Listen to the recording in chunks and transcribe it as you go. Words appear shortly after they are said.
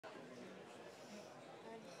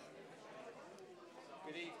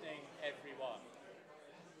everyone.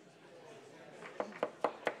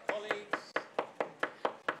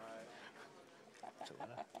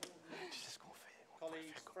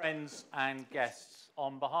 Colleagues, friends and guests,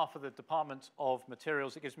 on behalf of the Department of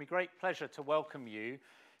Materials, it gives me great pleasure to welcome you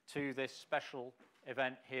to this special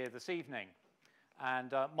event here this evening.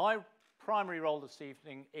 And my primary role this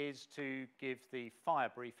evening is to give the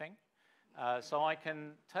fire briefing. So I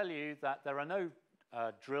can tell you that there are no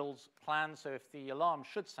drills planned, so if the alarm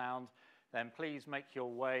should sound, then please make your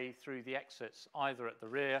way through the exits either at the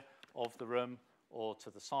rear of the room or to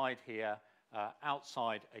the side here,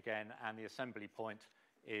 outside again, and the assembly point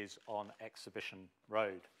is on Exhibition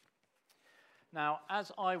Road. Now,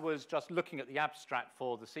 as I was just looking at the abstract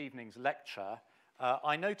for this evening's lecture,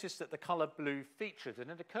 I noticed that the colour blue featured, and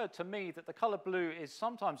it occurred to me that the colour blue is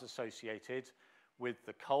sometimes associated with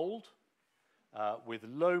the cold, with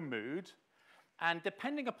low mood, and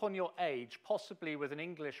depending upon your age, possibly with an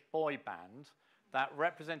English boy band that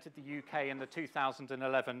represented the UK in the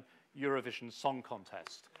 2011 Eurovision Song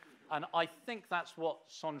Contest. And I think that's what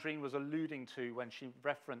Sandrine was alluding to when she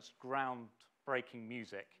referenced groundbreaking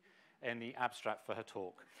music in the abstract for her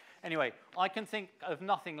talk. Anyway, I can think of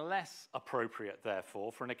nothing less appropriate,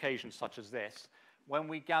 therefore, for an occasion such as this, when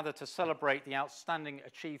we gather to celebrate the outstanding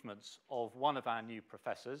achievements of one of our new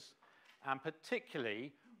professors, and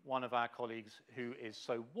particularly one of our colleagues who is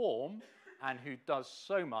so warm and who does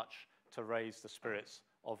so much to raise the spirits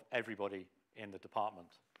of everybody in the department.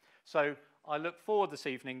 So I look forward this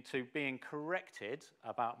evening to being corrected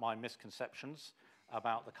about my misconceptions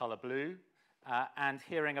about the colour blue and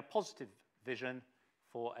hearing a positive vision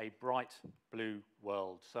for a bright blue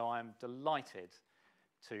world. So I'm delighted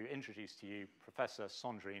to introduce to you Professor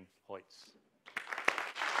Sandrine Heutz.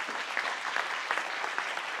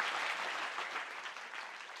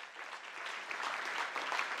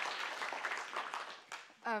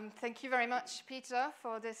 Thank you very much, Peter,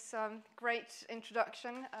 for this great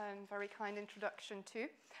introduction, and very kind introduction too.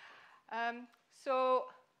 So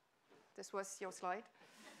this was your slide.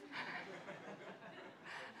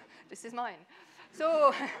 This is mine.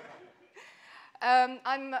 So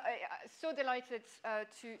I'm so delighted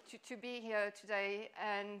to be here today,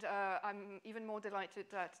 and I'm even more delighted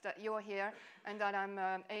that you're here and that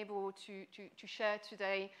I'm able to share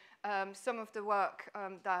today some of the work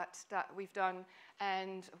that we've done,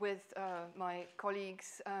 and with my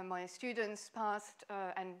colleagues, my students, past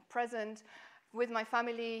and present, with my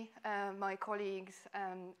family, my colleagues,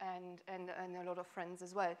 and a lot of friends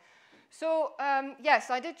as well. So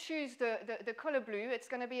yes, I did choose the color blue. It's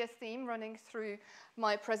going to be a theme running through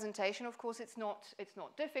my presentation. Of course, it's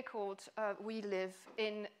not difficult. We live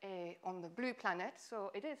on the blue planet,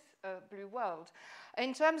 so it is a blue world.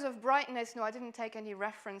 In terms of brightness, no, I didn't take any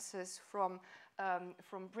references from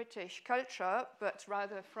British culture, but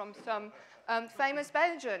rather from some famous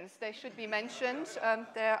Belgians. They should be mentioned.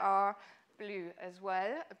 There are blue as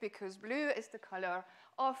well, because blue is the color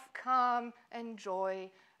of calm and joy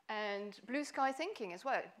and blue sky thinking as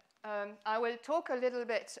well. I will talk a little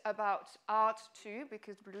bit about art too,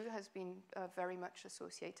 because blue has been very much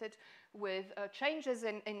associated with changes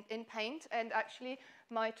in paint, and actually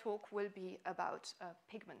my talk will be about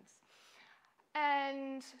pigments.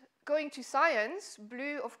 And going to science,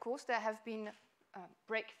 blue, of course, there have been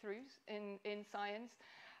breakthroughs in science,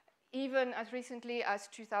 even as recently as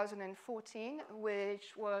 2014,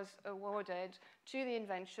 which was awarded to the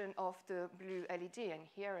invention of the blue LED. And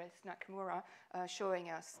here is Nakamura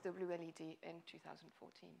showing us the blue LED in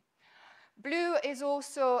 2014. Blue is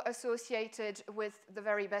also associated with the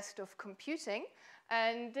very best of computing.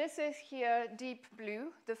 And this is here Deep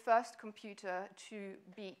Blue, the first computer to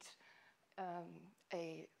beat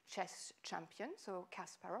a chess champion, so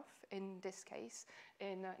Kasparov in this case,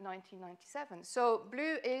 in 1997. So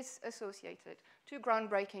blue is associated to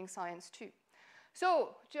groundbreaking science too.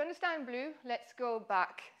 So to understand blue, let's go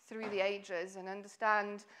back through the ages and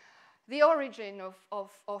understand the origin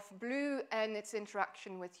of blue and its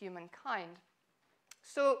interaction with humankind.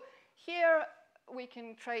 So here we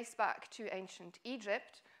can trace back to ancient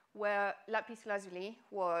Egypt, where lapis lazuli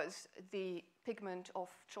was the pigment of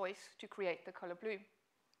choice to create the color blue.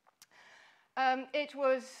 It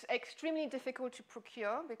was extremely difficult to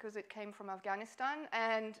procure because it came from Afghanistan,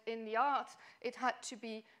 and in the art, it had to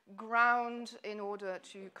be ground in order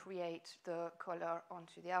to create the color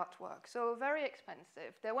onto the artwork. So very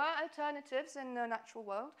expensive. There were alternatives in the natural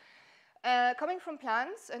world coming from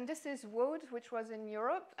plants, and this is wood, which was in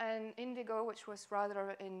Europe, and indigo, which was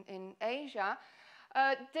rather in Asia.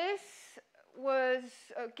 This was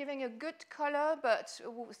giving a good color, but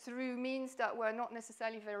through means that were not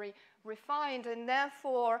necessarily very refined, and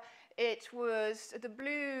therefore it was the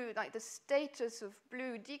blue, like the status of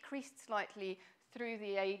blue decreased slightly through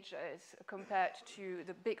the ages compared to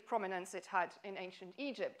the big prominence it had in ancient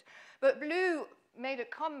Egypt. But blue made a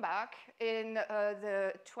comeback in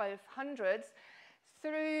the 1200s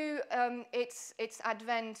through its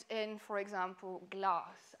advent in, for example,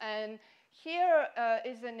 glass. And here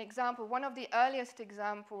is an example, one of the earliest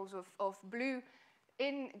examples of blue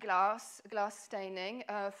in glass staining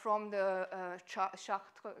from the Chartres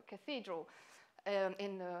Cathedral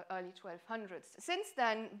in the early 1200s. Since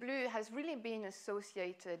then, blue has really been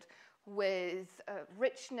associated with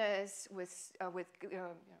richness, with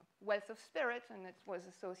wealth of spirit, and it was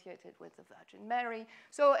associated with the Virgin Mary.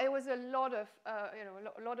 So it was a lot of,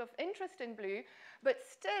 a lot of interest in blue, but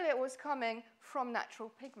still it was coming from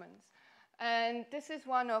natural pigments. And this is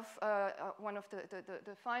one of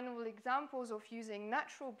the final examples of using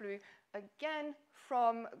natural blue, again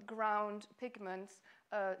from ground pigments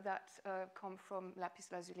that come from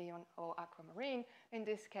lapis lazuli or aquamarine, in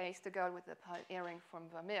this case the girl with the pearl earring from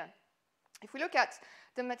Vermeer. If we look at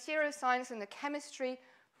the material science and the chemistry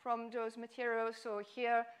from those materials, so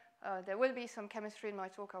here there will be some chemistry in my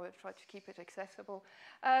talk. I will try to keep it accessible.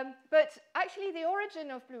 But actually the origin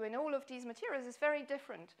of blue in all of these materials is very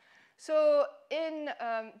different. So in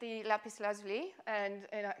the lapis lazuli and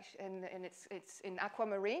it's in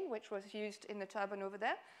aquamarine, which was used in the turban over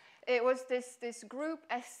there, it was this group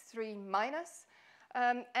S3 minus,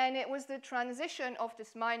 and it was the transition of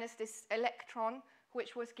this minus, this electron,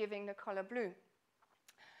 which was giving the color blue.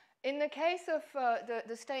 In the case of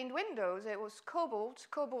the stained windows, it was cobalt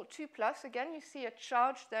 2+. Again, you see a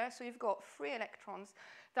charge there, so you've got free electrons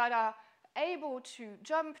that are able to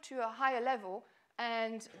jump to a higher level,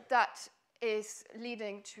 and that is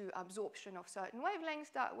leading to absorption of certain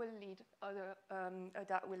wavelengths that will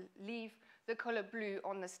leave the color blue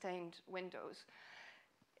on the stained windows.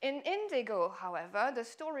 In indigo, however, the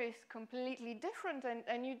story is completely different,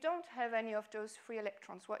 and you don't have any of those free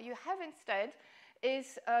electrons. What you have instead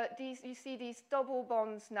is you see these double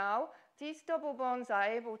bonds now. These double bonds are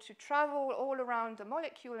able to travel all around the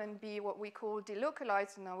molecule and be what we call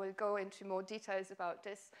delocalized, and I will go into more details about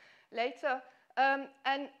this later.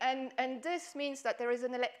 And this means that there is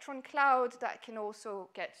an electron cloud that can also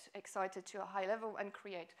get excited to a high level and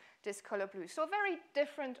create this color blue. So very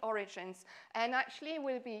different origins, and actually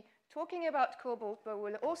we'll be talking about cobalt, but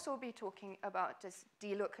we'll also be talking about this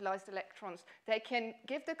delocalized electrons. They can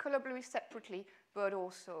give the color blue separately, but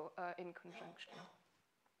also in conjunction.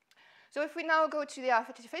 So if we now go to the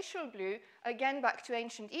artificial blue, again back to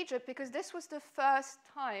ancient Egypt, because this was the first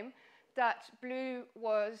time that blue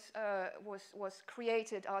was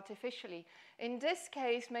created artificially. In this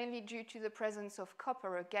case, mainly due to the presence of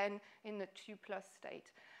copper, again in the 2+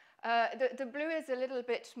 state. The blue is a little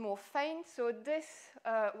bit more faint, so this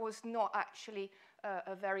was not actually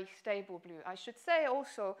a very stable blue. I should say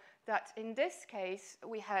also that in this case,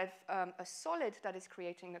 we have a solid that is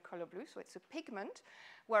creating the color blue, so it's a pigment,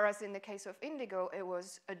 whereas in the case of indigo, it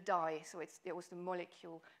was a dye, so it was the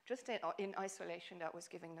molecule just in isolation that was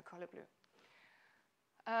giving the color blue.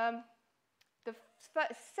 The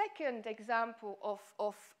second example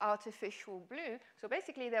of artificial blue, so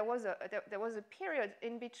basically there was a period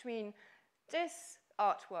in between this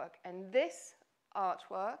artwork and this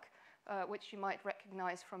artwork, which you might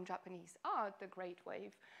recognize from Japanese art, the Great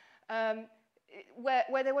Wave,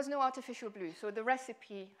 where there was no artificial blue, so the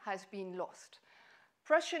recipe has been lost.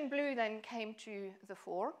 Prussian blue then came to the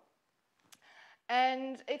fore,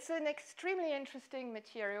 and it's an extremely interesting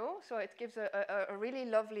material, so it gives a really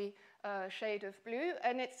lovely shade of blue,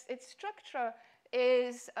 and its structure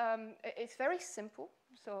is it's very simple,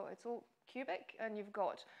 so it's all cubic, and you've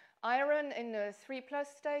got iron in the 3+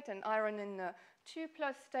 state and iron in the 2+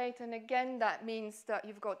 state, and again that means that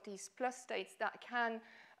you've got these plus states that can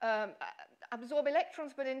absorb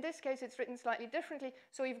electrons, but in this case it's written slightly differently.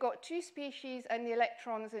 So you've got two species, and the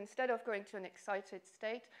electrons, instead of going to an excited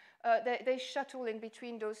state, they shuttle in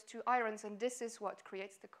between those two irons, and this is what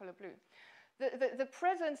creates the color blue. The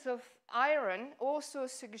presence of iron also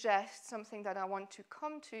suggests something that I want to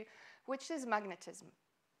come to, which is magnetism.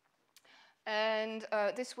 And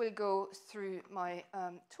this will go through my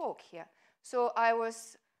talk here. So I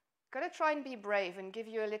was going to try and be brave and give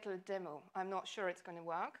you a little demo. I'm not sure it's going to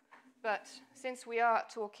work, but since we are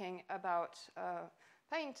talking about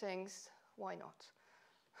paintings, why not?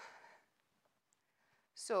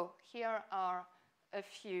 So here are a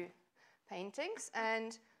few paintings,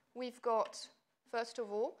 and we've got, first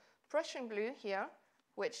of all, Prussian blue here,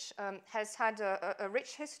 which has had a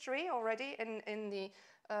rich history already in the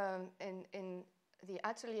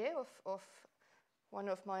atelier of one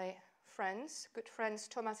of my friends, good friends,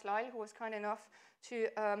 Thomas Lyle, who was kind enough to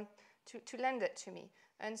lend it to me.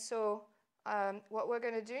 And so what we're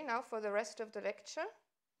going to do now for the rest of the lecture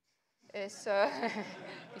is,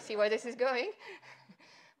 you see where this is going?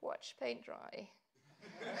 Watch paint dry.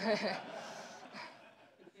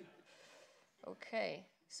 Okay,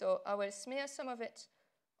 so I will smear some of it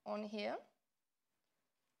on here.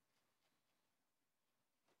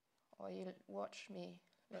 Or you'll watch me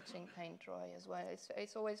letting paint dry as well.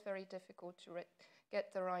 It's always very difficult to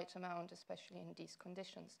get the right amount, especially in these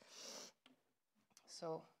conditions.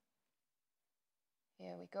 So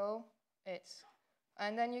here we go.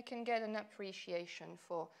 And then you can get an appreciation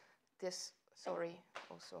for this, sorry,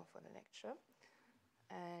 also for the lecture.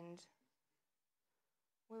 And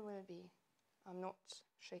we will be, I'm not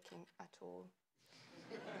shaking at all.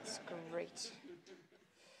 That's great.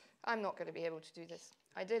 I'm not going to be able to do this.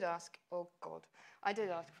 I did ask, oh God, I did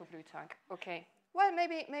ask for blue tag. Okay, well,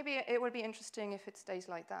 maybe it will be interesting if it stays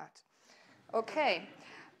like that. Okay,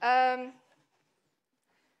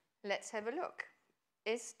 let's have a look.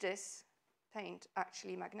 Is this paint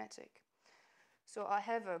actually magnetic? So I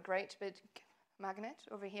have a great big magnet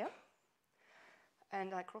over here,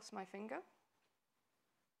 and I cross my finger.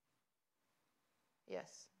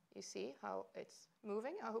 Yes, you see how it's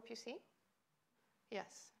moving? I hope you see.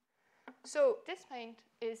 Yes. So this paint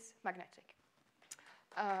is magnetic.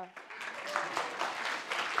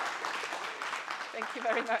 Thank you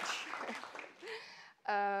very much.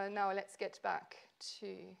 Now let's get back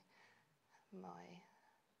to my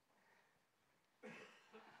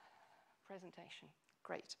presentation.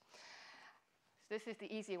 Great. This is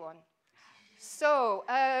the easy one. So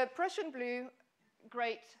Prussian blue,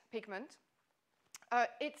 great pigment.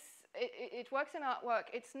 It works in artwork.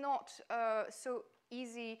 It's not so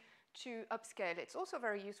easy to upscale. It's also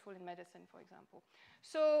very useful in medicine, for example.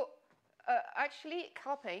 So actually,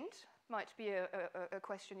 car paint might be a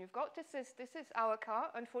question you've got. This is our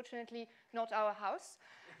car, unfortunately not our house.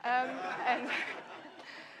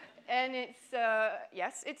 And it's,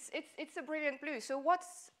 yes, it's a brilliant blue. So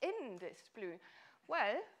what's in this blue?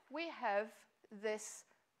 Well, we have this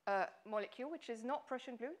molecule, which is not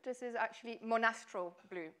Prussian blue. This is actually monastral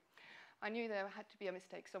blue. I knew there had to be a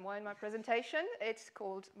mistake somewhere in my presentation. It's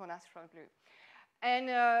called monastral blue. And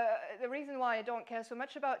the reason why I don't care so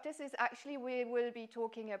much about this is actually we will be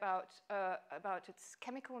talking about its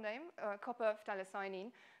chemical name, copper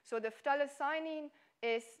phthalocyanine. So the phthalocyanine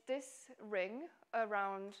is this ring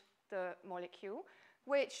around the molecule,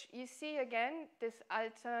 which you see again, this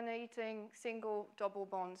alternating single double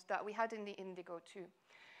bonds that we had in the indigo too.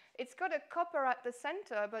 It's got a copper at the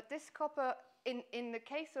center, but this copper, in the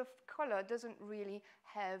case of color, doesn't really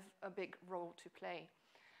have a big role to play.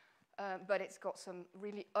 But it's got some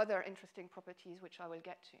really other interesting properties, which I will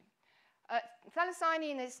get to.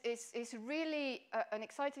 Phthalocyanine is really an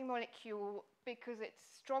exciting molecule because it's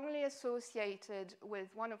strongly associated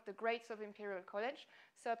with one of the greats of Imperial College,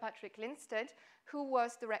 Sir Patrick Lindsted, who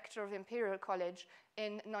was the rector of Imperial College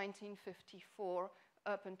in 1954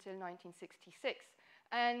 up until 1966.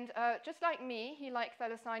 And just like me, he liked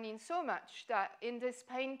phthalocyanine so much that in this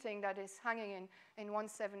painting that is hanging in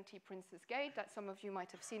 170 Prince's Gate, that some of you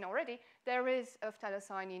might have seen already, there is a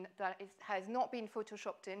phthalocyanine that has not been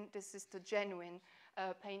photoshopped in. This is the genuine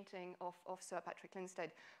painting of Sir Patrick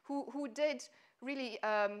Lindsted, who did really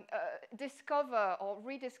discover or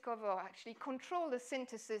rediscover, actually control the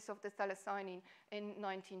synthesis of the phthalocyanine in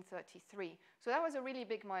 1933. So that was a really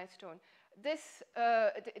big milestone. This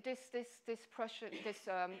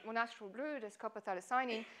monastral blue, this copper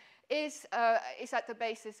phthalocyanine, is at the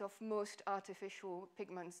basis of most artificial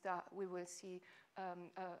pigments that we will see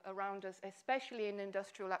around us, especially in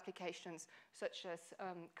industrial applications such as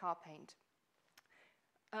car paint.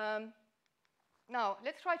 Now,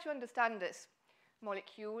 let's try to understand this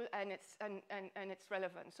molecule and its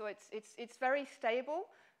relevance. So it's very stable,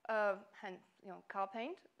 car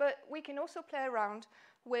paint, but we can also play around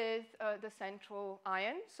with the central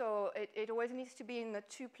ion. So it always needs to be in the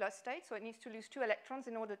 2+ state, so it needs to lose 2 electrons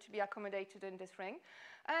in order to be accommodated in this ring.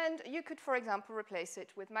 And you could, for example, replace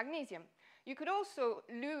it with magnesium. You could also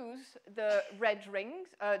lose the red rings,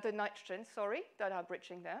 the nitrogens, sorry, that are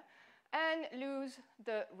bridging there, and lose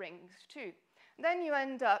the rings too. Then you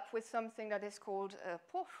end up with something that is called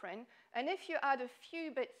porphyrin, and if you add a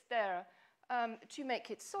few bits there to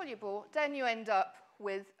make it soluble, then you end up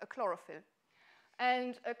with a chlorophyll.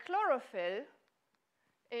 And a chlorophyll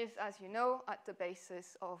is, as you know, at the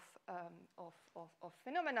basis of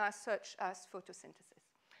phenomena such as photosynthesis.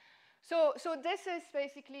 So this is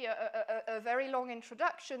basically a very long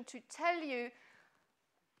introduction to tell you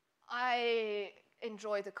I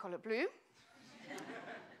enjoy the color blue.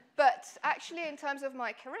 But actually, in terms of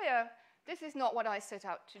my career, this is not what I set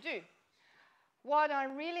out to do. What I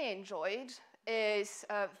really enjoyed is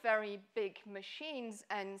very big machines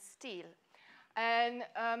and steel. And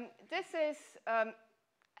this is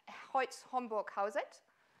Heutz Homburg Hauset.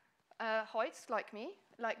 Heutz, like me,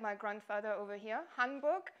 like my grandfather over here.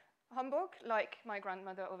 Hamburg, like my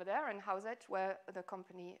grandmother over there, and Hauset, where the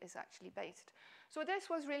company is actually based. So this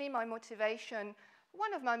was really my motivation,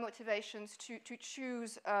 one of my motivations to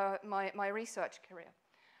choose my research career.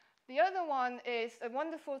 The other one is a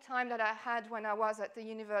wonderful time that I had when I was at the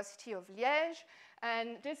University of Liège,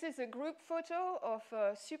 and this is a group photo of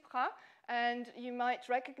Supra, and you might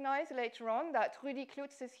recognize later on that Rudi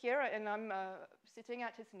Klutz is here, and I'm sitting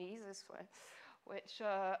at his knees as well.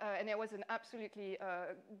 And it was an absolutely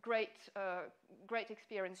great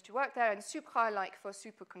experience to work there, and Supra like for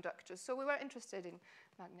superconductors. So we were interested in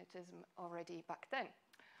magnetism already back then.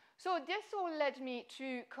 So this all led me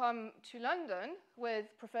to come to London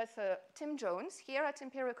with Professor Tim Jones here at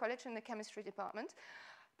Imperial College in the chemistry department,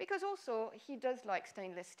 because also he does like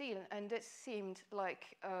stainless steel, and this seemed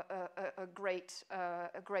like a great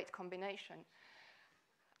combination.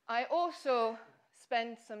 I also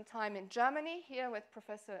spent some time in Germany here with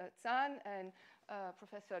Professor Zahn and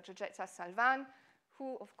Professor Giorgetta Salvan,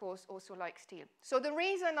 who, of course, also like steel. So the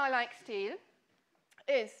reason I like steel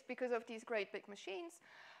is because of these great big machines,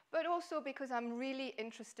 but also because I'm really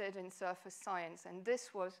interested in surface science, and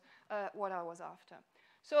this was what I was after.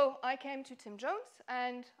 So I came to Tim Jones,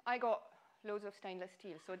 and I got loads of stainless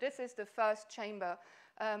steel. So this is the first chamber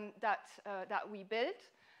that we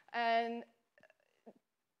built, and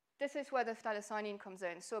this is where the phthalocyanine comes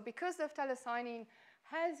in. So because the phthalocyanine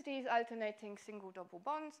has these alternating single-double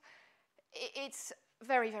bonds, it's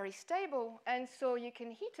very, very stable, and so you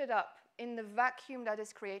can heat it up in the vacuum that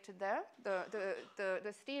is created there.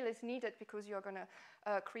 The steel is needed because you're going to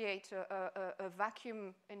create a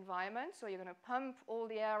vacuum environment, so you're going to pump all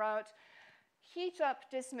the air out, heat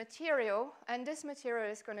up this material, and this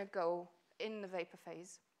material is going to go in the vapor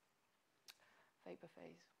phase.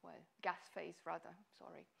 Well, gas phase rather,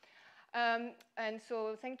 sorry. And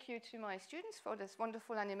so thank you to my students for this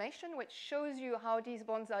wonderful animation, which shows you how these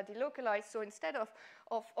bonds are delocalized. So instead of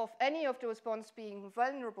any of those bonds being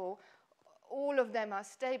vulnerable, all of them are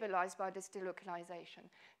stabilized by this delocalization.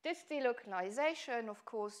 This delocalization, of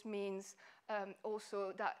course, means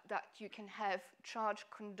also that you can have charge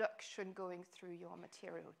conduction going through your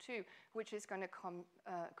material too, which is going to come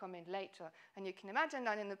in later. And you can imagine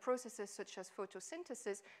that in the processes such as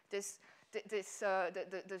photosynthesis, the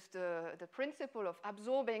principle of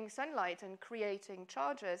absorbing sunlight and creating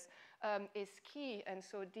charges is key. And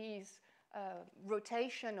so these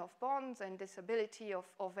rotation of bonds and this ability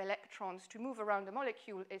of electrons to move around the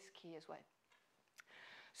molecule is key as well.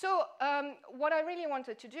 So what I really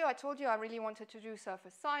wanted to do, I told you I really wanted to do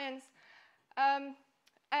surface science, and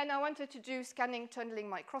I wanted to do scanning tunneling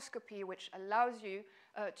microscopy, which allows you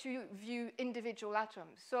to view individual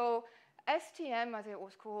atoms. So STM, as it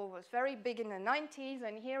was called, was very big in the 90s,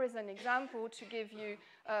 and here is an example to give you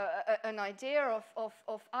an idea of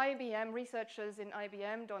IBM, researchers in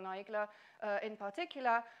IBM, Don Eigler in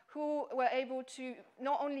particular, who were able to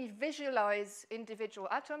not only visualize individual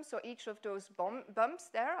atoms, so each of those bumps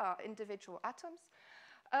there are individual atoms,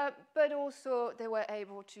 but also they were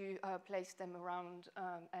able to place them around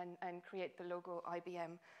and create the logo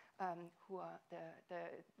IBM,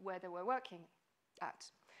 where they were working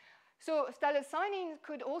at. So phthalocyanine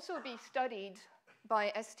could also be studied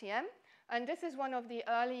by STM, and this is one of the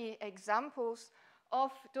early examples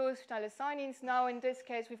of those phthalocyanines. Now, in this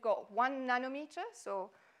case, we've got 1 nanometer, so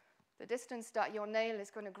the distance that your nail is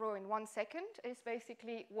going to grow in 1 second is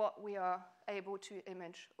basically what we are able to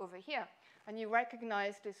image over here. And you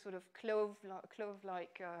recognize this sort of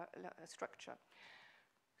clove-like structure.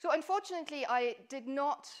 So unfortunately, I did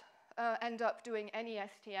not end up doing any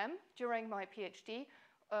STM during my PhD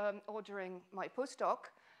or during my postdoc.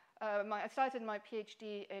 I started my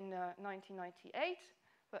PhD in 1998,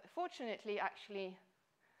 but fortunately, actually,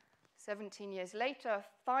 17 years later,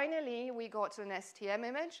 finally, we got an STM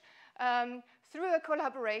image through a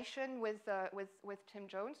collaboration with Tim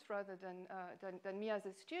Jones rather than me as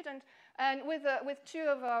a student, and with 2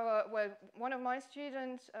 of our, well, one of my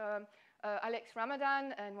students, Alex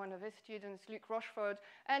Ramadan, and one of his students, Luc Rochefort,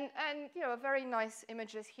 and you know, very nice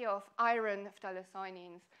images here of iron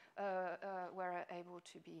phthalocyanines were able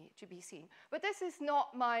to be seen. But this is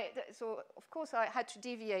not my, so of course I had to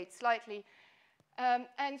deviate slightly.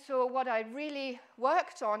 And so what I really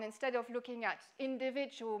worked on, instead of looking at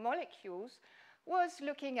individual molecules, was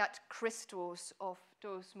looking at crystals of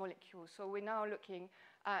those molecules. So we're now looking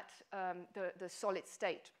at the solid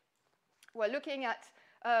state. We're looking at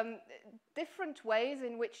different ways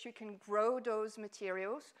in which you can grow those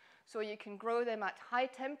materials. So you can grow them at high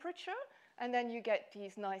temperature, and then you get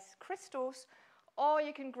these nice crystals, or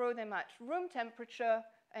you can grow them at room temperature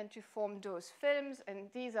and to form those films. And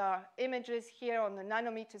these are images here on the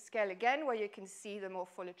nanometer scale again, where you can see the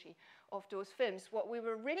morphology of those films. What we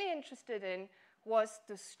were really interested in was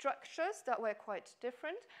the structures that were quite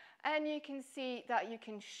different. And you can see that you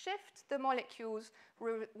can shift the molecules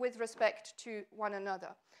with respect to one another.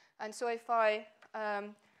 And so if I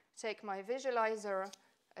take my visualizer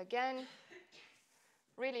again,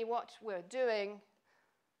 really what we're doing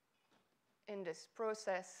in this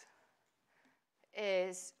process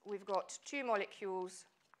is we've got two molecules,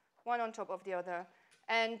 one on top of the other,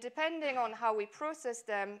 and depending on how we process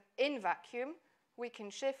them in vacuum, we can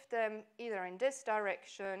shift them either in this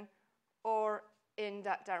direction or in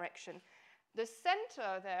that direction. The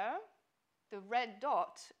center there, the red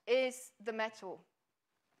dot, is the metal.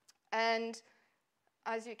 And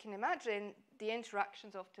as you can imagine, the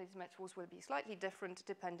interactions of these metals will be slightly different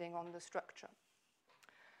depending on the structure.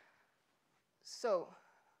 So,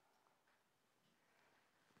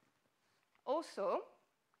 also,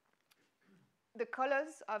 the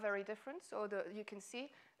colors are very different. So you can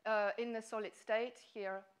see in the solid state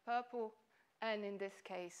here, purple, and in this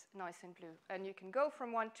case, nice and blue. And you can go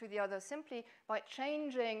from one to the other simply by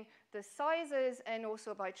changing the sizes and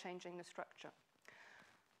also by changing the structure.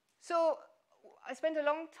 So I spent a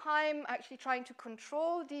long time actually trying to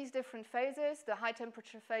control these different phases, the high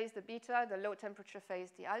temperature phase, the beta, the low temperature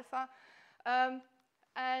phase, the alpha.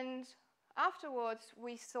 And afterwards,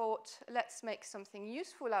 we thought, let's make something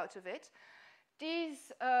useful out of it.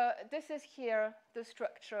 This is here the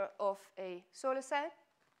structure of a solar cell.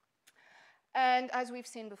 And as we've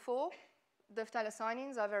seen before, the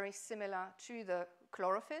phthalocyanines are very similar to the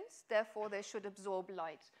chlorophylls. Therefore, they should absorb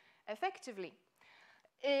light effectively.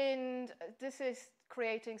 And this is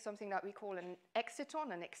creating something that we call an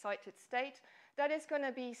exciton, an excited state, that is going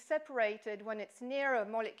to be separated when it's near a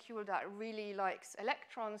molecule that really likes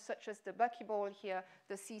electrons, such as the buckyball here,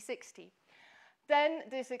 the C60. Then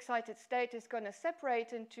this excited state is going to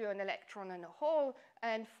separate into an electron and a hole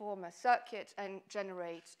and form a circuit and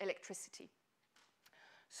generate electricity.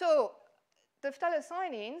 So the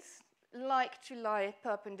phthalocyanines like to lie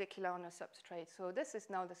perpendicular on a substrate. So this is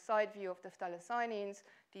now the side view of the phthalocyanines,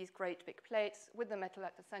 these great big plates with the metal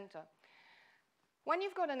at the center. When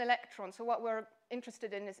you've got an electron, so what we're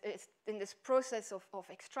interested in is in this process of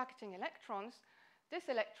extracting electrons, this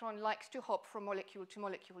electron likes to hop from molecule to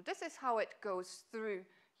molecule. This is how it goes through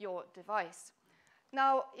your device.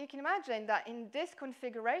 Now, you can imagine that in this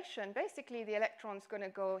configuration, basically the electron's going to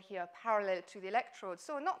go here parallel to the electrode,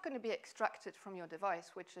 so not going to be extracted from your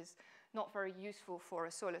device, which is not very useful for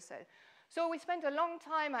a solar cell. So we spent a long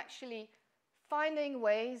time actually finding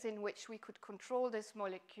ways in which we could control this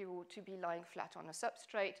molecule to be lying flat on a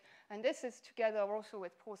substrate. And this is together also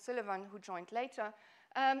with Paul Sullivan, who joined later.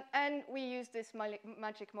 And we used this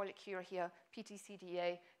magic molecule here,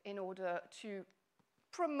 PTCDA, in order to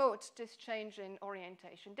promote this change in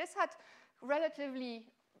orientation. This had relatively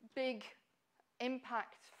big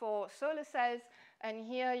impact for solar cells, and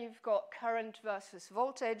here you've got current versus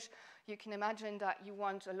voltage. You can imagine that you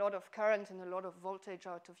want a lot of current and a lot of voltage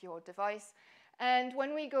out of your device. And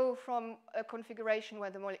when we go from a configuration where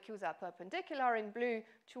the molecules are perpendicular in blue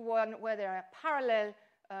to one where they are parallel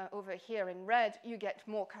over here in red, you get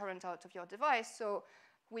more current out of your device. So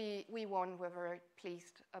we won. We're very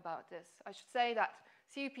pleased about this. I should say that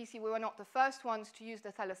CUPC, we were not the first ones to use the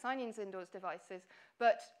phthalocyanines in those devices,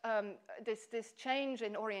 but this change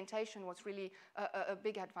in orientation was really a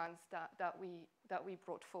big advance that we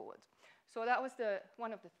brought forward. So that was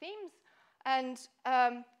one of the themes. And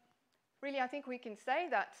really, I think we can say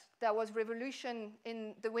that there was revolution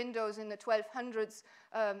in the windows in the 1200s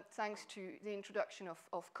thanks to the introduction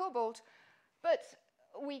of cobalt. But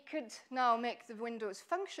we could now make the windows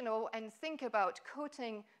functional and think about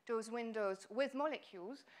coating those windows with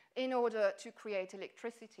molecules in order to create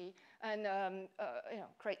electricity and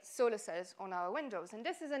create solar cells on our windows. And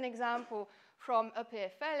this is an example from a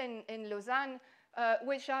PFL in Lausanne,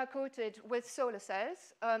 which are coated with solar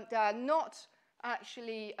cells. They are not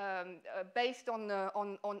actually based on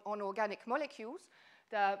organic molecules.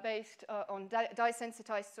 They're based on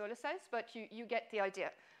dye-sensitized solar cells, but you get the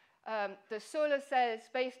idea. The solar cells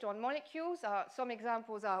based on molecules, some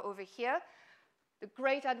examples are over here. The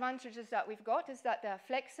great advantages that we've got is that they're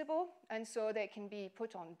flexible, and so they can be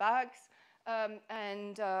put on bags,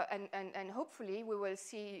 and hopefully we will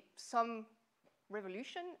see some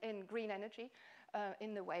revolution in green energy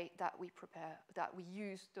in the way that we prepare, that we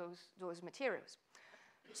use those materials.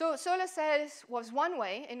 So solar cells was one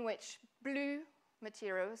way in which blue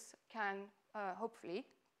materials can hopefully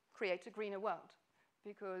create a greener world,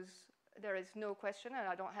 because there is no question, and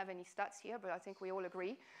I don't have any stats here, but I think we all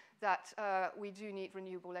agree that we do need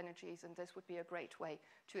renewable energies, and this would be a great way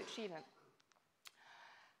to achieve them.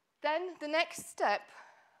 Then the next step,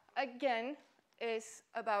 again, is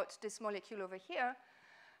about this molecule over here,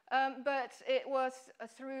 but it was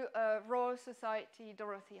through a Royal Society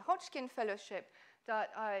Dorothy Hodgkin Fellowship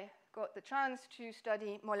that I got the chance to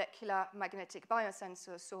study molecular magnetic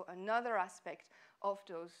biosensors, so another aspect of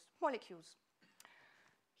those molecules.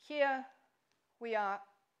 Here we are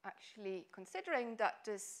actually considering that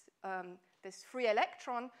this free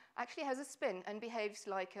electron actually has a spin and behaves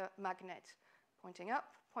like a magnet, pointing up,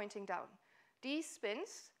 pointing down. These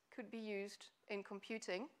spins could be used in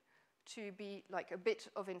computing to be like a bit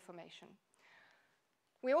of information.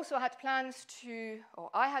 We also had plans to, or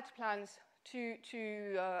I had plans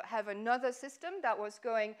to have another system that was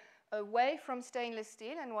going away from stainless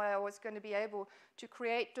steel, and where I was going to be able to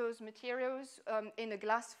create those materials in a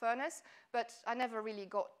glass furnace, but I never really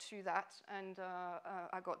got to that, and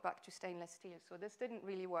I got back to stainless steel. So this didn't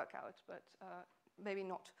really work out, but maybe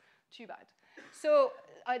not too bad. So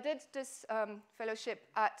I did this fellowship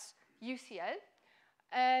at UCL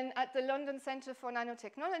and at the London Centre for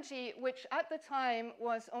Nanotechnology, which at the time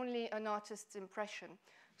was only an artist's impression.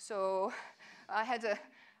 So I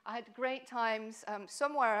had great times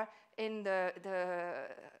somewhere in the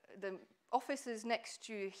offices next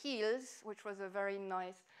to Heels, which was a very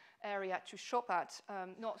nice area to shop at,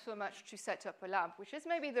 not so much to set up a lab, which is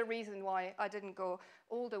maybe the reason why I didn't go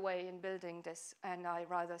all the way in building this, and I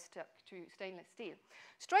rather stuck to stainless steel.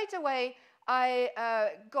 Straight away,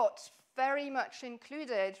 I got very much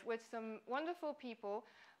included with some wonderful people,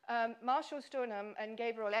 Marshall Stoneham and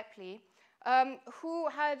Gabriel Epley, who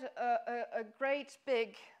had a great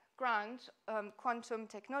big grant, Quantum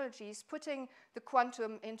Technologies, putting the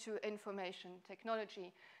quantum into information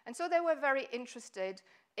technology. And so they were very interested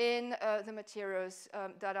in the materials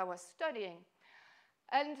that I was studying.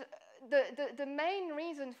 And the main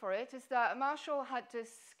reason for it is that Marshall had this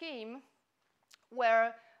scheme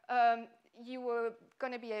where you were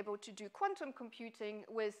going to be able to do quantum computing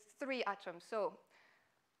with 3 atoms. So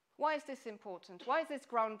why is this important? Why is this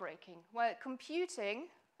groundbreaking? Well, computing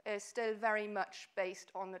is still very much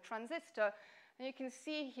based on the transistor. And you can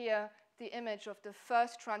see here the image of the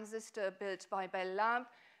first transistor built by Bell Lab.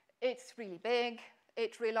 It's really big.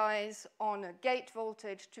 It relies on a gate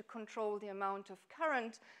voltage to control the amount of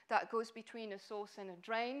current that goes between a source and a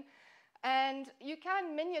drain. And you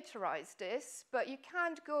can miniaturize this, but you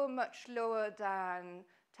can't go much lower than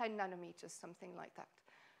 10 nanometers, something like that.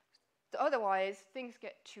 Otherwise, things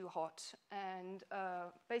get too hot, and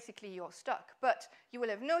basically you're stuck. But you will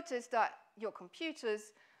have noticed that your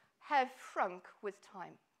computers have shrunk with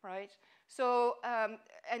time, right? So,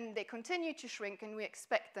 and they continue to shrink, and we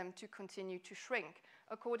expect them to continue to shrink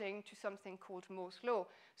according to something called Moore's law.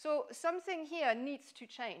 So something here needs to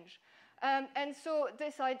change. And so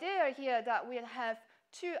this idea here that we'll have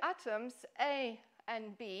 2 atoms, A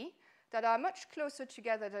and B, that are much closer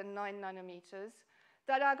together than 9 nanometers,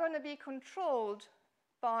 that are going to be controlled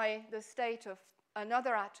by the state of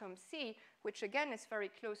another atom, C, which again is very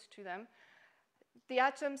close to them. The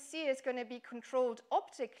atom C is going to be controlled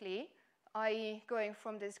optically, i.e. going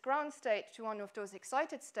from this ground state to one of those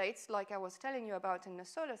excited states, like I was telling you about in the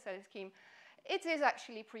solar cell scheme. It is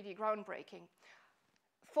actually pretty groundbreaking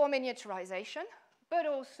for miniaturization, but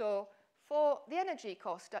also for the energy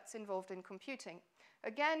cost that's involved in computing.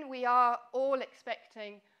 Again, we are all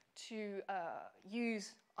expecting to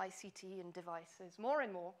use ICT in devices more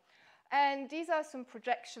and more. And these are some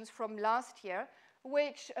projections from last year,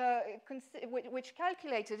 which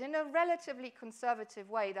calculated in a relatively conservative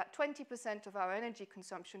way that 20% of our energy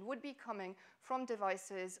consumption would be coming from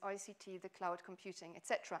devices, ICT, the cloud computing,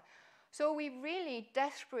 etc. So we really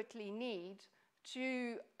desperately need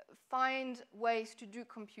to find ways to do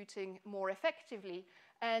computing more effectively.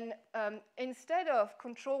 And instead of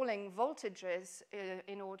controlling voltages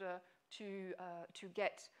in order to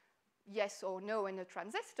get yes or no in a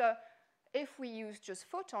transistor, if we use just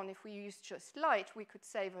photon, if we use just light, we could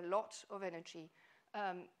save a lot of energy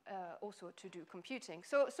also to do computing.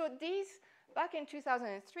 So these, back in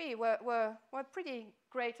 2003, were pretty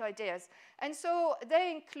great ideas. And so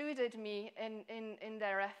they included me in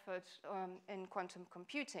their efforts in quantum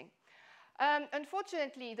computing.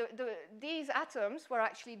 Unfortunately, these atoms were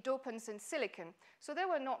actually dopants in silicon, so they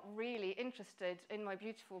were not really interested in my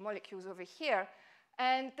beautiful molecules over here,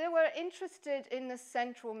 and they were interested in the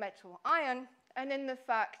central metal iron and in the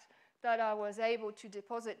fact that I was able to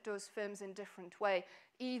deposit those films in different way,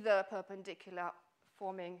 either perpendicular,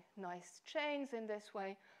 forming nice chains in this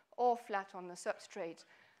way, or flat on the substrate.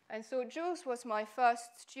 And so Jules was my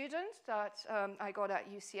first student that I got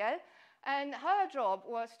at UCL, and her job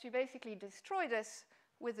was to basically destroy this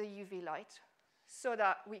with a UV light so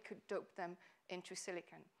that we could dope them into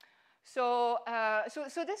silicon. So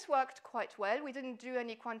this worked quite well. We didn't do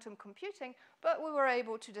any quantum computing, but we were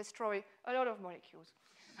able to destroy a lot of molecules.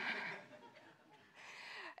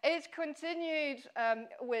 It continued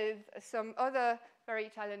with some other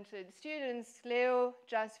very talented students, Leo,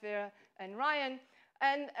 Jasvir, and Ryan,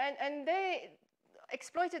 and they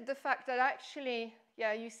exploited the fact that actually,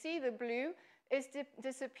 yeah, you see the blue is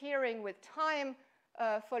disappearing with time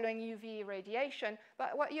following UV radiation,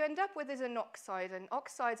 but what you end up with is an oxide, and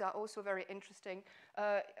oxides are also very interesting.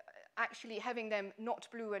 Actually, having them not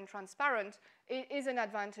blue and transparent is an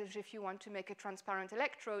advantage if you want to make a transparent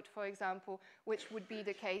electrode, for example, which would be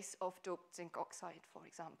the case of doped zinc oxide, for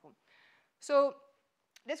example. So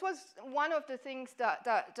this was one of the things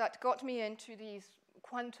that got me into these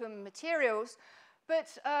quantum materials,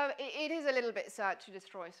 but it is a little bit sad to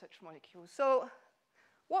destroy such molecules. So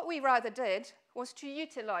what we rather did was to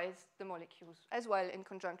utilize the molecules as well in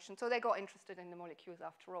conjunction. So they got interested in the molecules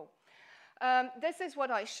after all. This is what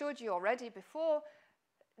I showed you already before.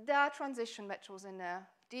 There are transition metals in there.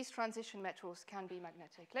 These transition metals can be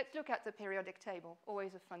magnetic. Let's look at the periodic table.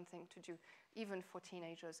 Always a fun thing to do, even for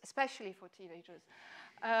teenagers, especially for teenagers.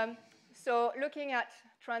 So looking at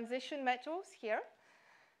transition metals here,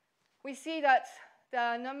 we see that there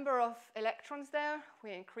are a number of electrons there.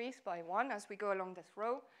 We increase by 1 as we go along this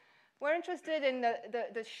row. We're interested in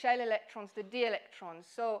the shell electrons, the d electrons.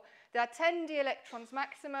 So there are 10 d electrons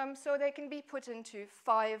maximum, so they can be put into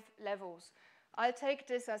 5 levels. I'll take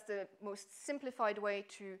this as the most simplified way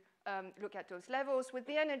to look at those levels, with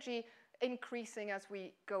the energy increasing as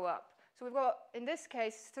we go up. So we've got, in this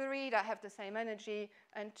case, 3 that have the same energy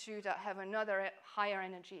and 2 that have another higher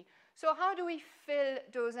energy. So how do we fill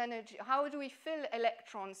those energy? How do we fill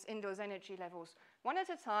electrons in those energy levels? One at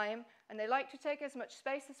a time, and they like to take as much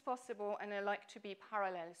space as possible, and they like to be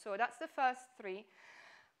parallel. So that's the first 3.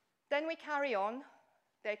 Then we carry on.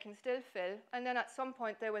 They can still fill, and then at some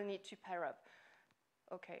point they will need to pair up.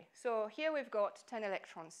 Okay, so here we've got 10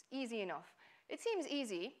 electrons. Easy enough. It seems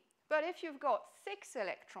easy, but if you've got 6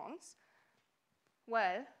 electrons,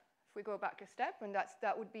 well, if we go back a step, and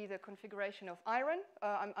that would be the configuration of iron.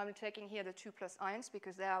 I'm taking here the 2+ ions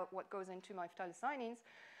because they are what goes into my phthalocyanines.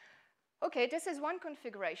 Okay, this is one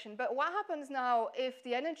configuration, but what happens now if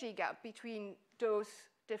the energy gap between those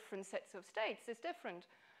different sets of states is different?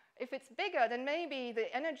 If it's bigger, then maybe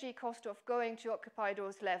the energy cost of going to occupy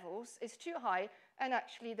those levels is too high, and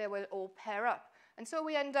actually they will all pair up. And so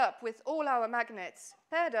we end up with all our magnets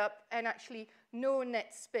paired up, and actually no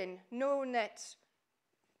net spin, no net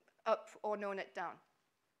up or no net down.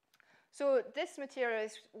 So this material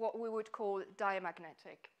is what we would call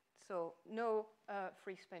diamagnetic, so no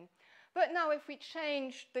free spin. But now if we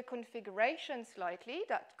change the configuration slightly,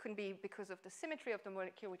 that can be because of the symmetry of the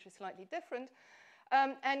molecule, which is slightly different,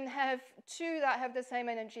 and have 2 that have the same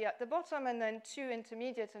energy at the bottom, and then 2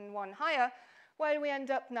 intermediate and 1 higher, well, we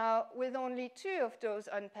end up now with only 2 of those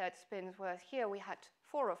unpaired spins, whereas here we had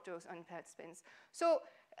 4 of those unpaired spins. So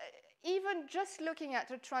even just looking at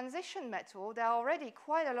the transition metal, there are already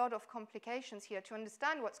quite a lot of complications here to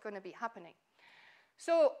understand what's going to be happening.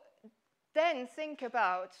 So then think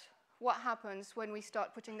about what happens when we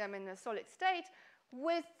start putting them in a solid state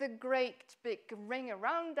with the great big ring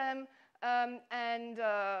around them,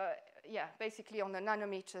 yeah, basically on the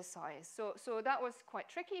nanometer size. So that was quite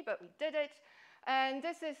tricky, but we did it. And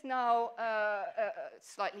this is now a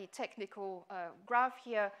slightly technical graph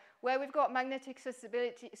here, where we've got magnetic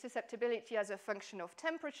susceptibility as a function of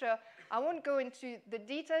temperature. I won't go into the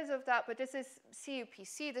details of that, but this is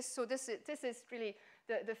CUPC. This is really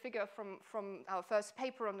the figure from our first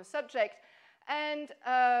paper on the subject. And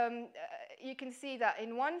you can see that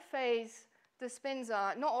in one phase, the spins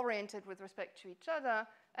are not oriented with respect to each other,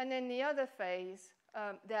 and in the other phase,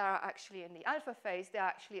 they are actually in the alpha phase, they're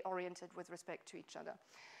actually oriented with respect to each other.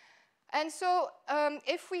 And so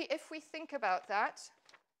if we think about that,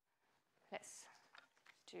 let's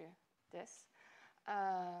do this.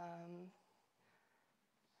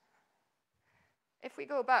 If we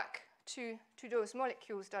go back to those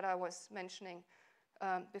molecules that I was mentioning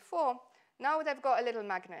before, now they've got a little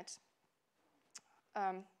magnet.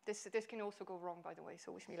 This can also go wrong, by the way,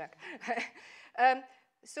 so wish me luck.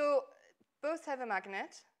 So both have a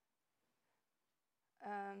magnet.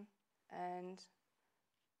 And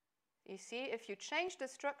you see, if you change the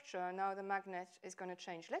structure, now the magnet is going to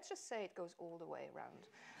change. Let's just say it goes all the way around.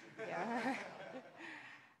 Yeah.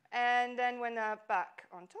 And then when they're back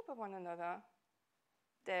on top of one another,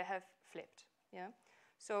 they have flipped. Yeah.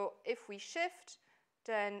 So if we shift,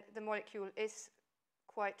 then the molecule is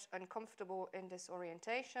quite uncomfortable in this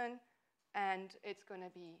orientation, and it's going to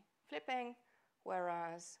be flipping,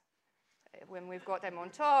 whereas when we've got them on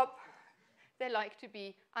top, they like to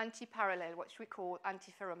be anti-parallel, which we call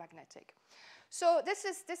antiferromagnetic. So this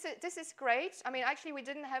is great. I mean, actually, we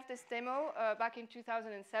didn't have this demo back in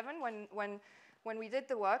 2007 when we did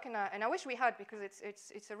the work, and I wish we had, because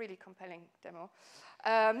it's a really compelling demo.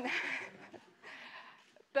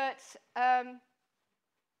 But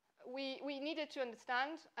we needed to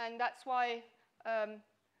understand, and that's why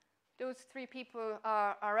those three people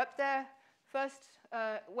are up there. First,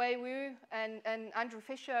 Wei Wu and Andrew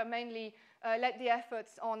Fisher mainly led the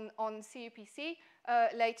efforts on CUPC,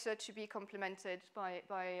 later to be complemented by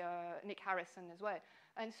Nick Harrison as well.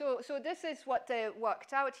 And so this is what they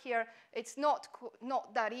worked out here. It's not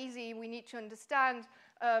that easy. We need to understand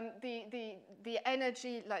the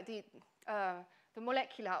energy, like the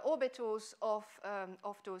molecular orbitals of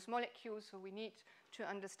those molecules. So we need to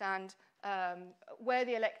understand where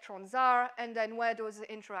the electrons are and then where those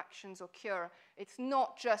interactions occur. It's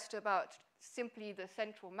not just about simply the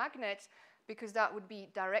central magnet, because that would be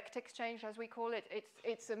direct exchange, as we call it.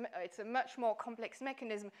 It's a much more complex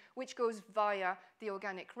mechanism which goes via the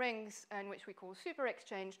organic rings, and which we call super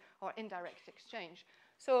exchange or indirect exchange.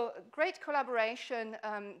 So great collaboration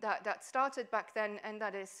that started back then, and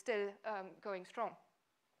that is still going strong.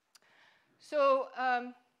 So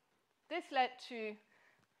this led to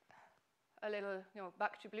a little,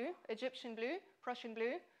 back to blue, Egyptian blue, Prussian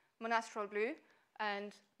blue, monastral blue,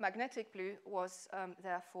 and magnetic blue was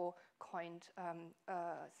therefore coined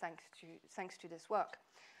thanks to this work.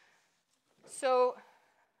 So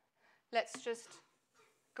let's just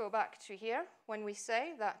go back to here. When we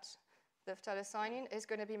say that the phthalocyanine is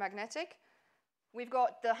going to be magnetic, we've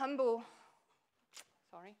got the humble,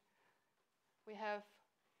 we have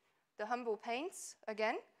the humble paints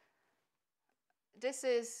again. This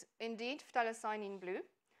is indeed phthalocyanine blue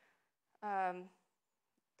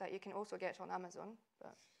that you can also get on Amazon.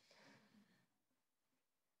 But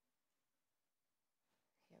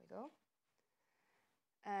here we go.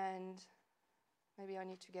 And maybe I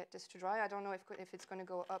need to get this to dry. I don't know if it's going to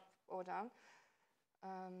go up or down.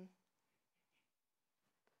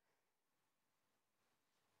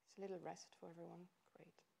 It's a little rest for everyone.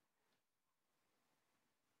 Great.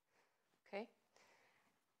 Okay.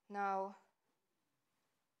 Now,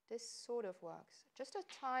 this sort of works. Just a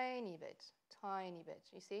tiny bit.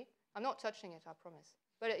 You see? I'm not touching it, I promise.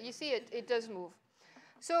 But you see it does move.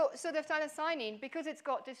 So the phthalocyanine, because it's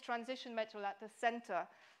got this transition metal at the center,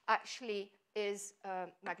 actually is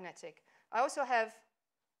magnetic. I also have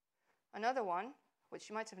another one, which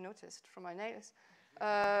you might have noticed from my nails.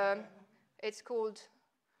 It's called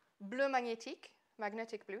bleu magnétique,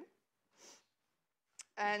 magnetic blue.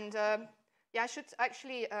 And yeah, I should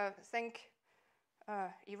actually thank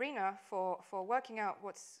Irina for working out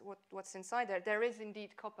what's inside there. There is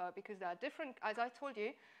indeed copper, because there are different, as I told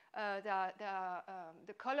you,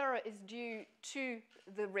 the color is due to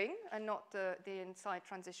the ring and not the inside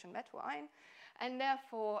transition metal ion. And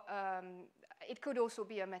therefore, it could also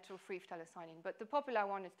be a metal-free phthalocyanine. But the popular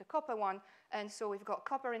one is the copper one. And so we've got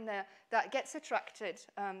copper in there that gets attracted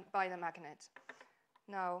by the magnet.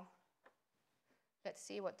 Now, let's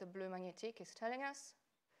see what the bleu magnétique is telling us.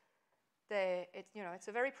 It's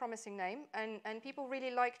a very promising name, and people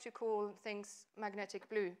really like to call things magnetic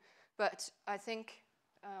blue, but I think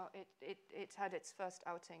it had its first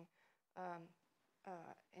outing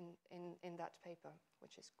in that paper,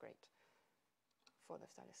 which is great for the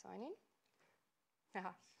phthalocyanine.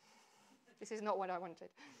 This is not what I wanted.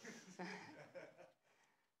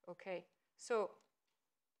 Okay, so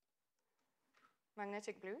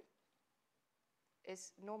magnetic blue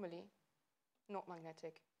is normally not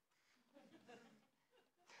magnetic.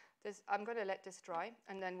 I'm going to let this dry,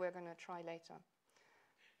 and then we're going to try later.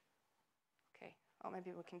 Okay, or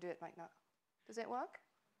maybe we can do it like that. Does it work?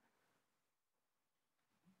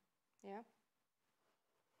 Yeah?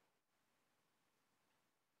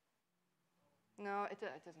 No, it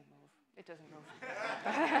doesn't move. It doesn't move.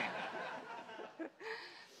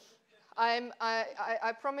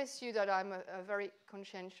 I promise you that I'm a very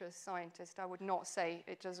conscientious scientist. I would not say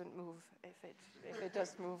it doesn't move if it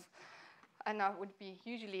does move. and I would be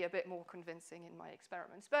usually a bit more convincing in my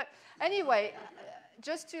experiments. But anyway,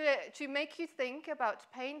 just to make you think about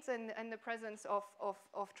paints and the presence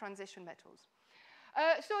of transition metals.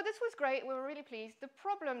 So this was great. We were really pleased. The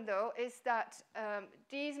problem, though, is that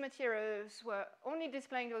these materials were only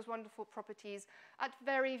displaying those wonderful properties at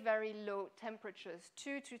very, very low temperatures,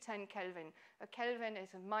 2 to 10 Kelvin. A Kelvin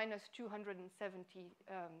is a minus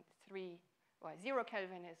 273, well, 0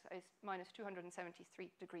 Kelvin is minus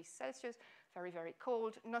 273 degrees Celsius, very, very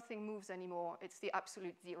cold. Nothing moves anymore. It's the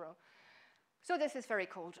absolute zero. So this is very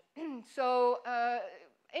cold. So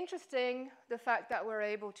interesting, the fact that we're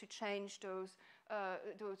able to change those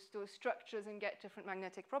structures and get different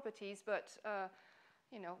magnetic properties, but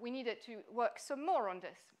you know, we needed to work some more on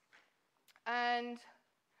this. And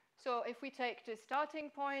so if we take the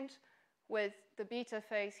starting point with the beta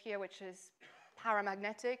phase here, which is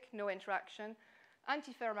paramagnetic, no interaction,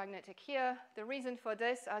 antiferromagnetic here, the reason for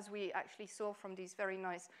this, as we actually saw from these very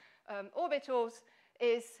nice orbitals,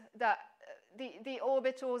 is that the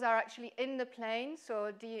orbitals are actually in the plane,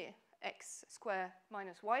 so dx squared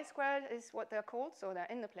minus y squared is what they're called, so they're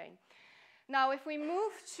in the plane. Now, if we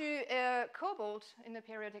move to cobalt in the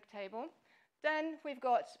periodic table, then we've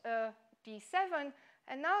got d7,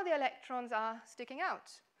 and now the electrons are sticking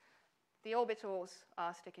out. The orbitals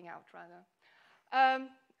are sticking out, rather.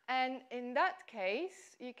 And in that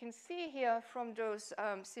case, you can see here from those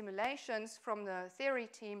simulations from the theory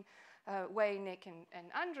team, Wei, Nick,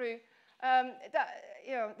 and Andrew, that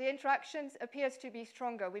you know, the interactions appears to be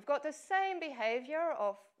stronger. We've got the same behavior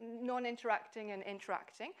of non-interacting and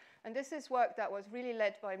interacting, and this is work that was really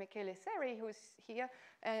led by Michele Seri, who's here,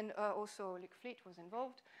 and also Luc Fleet was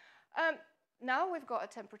involved. Now we've got a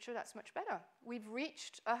temperature that's much better. We've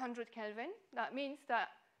reached 100 Kelvin. That means that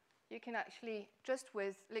you can actually, just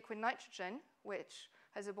with liquid nitrogen, which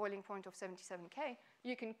has a boiling point of 77 K,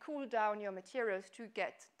 you can cool down your materials to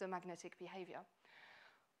get the magnetic behavior.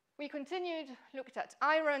 We continued, looked at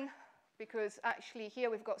iron, because actually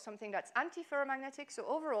here we've got something that's antiferromagnetic, so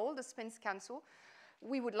overall the spins cancel.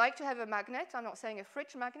 We would like to have a magnet. I'm not saying a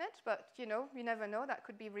fridge magnet, but you know, you never know. That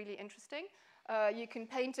could be really interesting. You can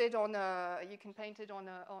paint it on a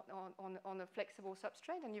flexible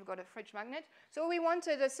substrate, and you've got a fridge magnet. So we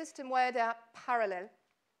wanted a system where they're parallel,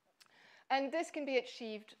 and this can be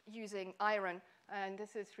achieved using iron. And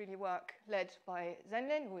this is really work led by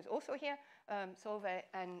Zenlin, who is also here, Solveig,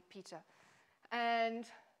 and Peter. And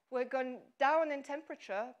we're going down in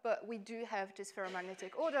temperature, but we do have this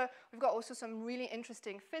ferromagnetic order. We've got also some really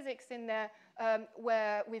interesting physics in there,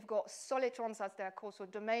 where we've got solitons, as they're called, so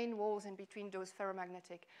domain walls in between those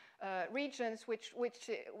ferromagnetic regions, which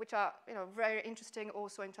are, you know, very interesting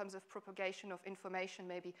also in terms of propagation of information,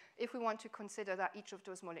 maybe, if we want to consider that each of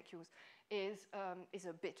those molecules is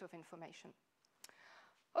a bit of information.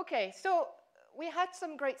 Okay, so we had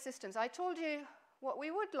some great systems. I told you what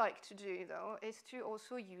we would like to do, though, is to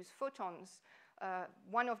also use photons.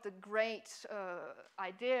 One of the great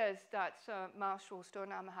ideas that Marshall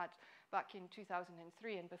Stoneham had back in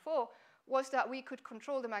 2003 and before was that we could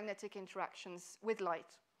control the magnetic interactions with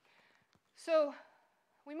light. So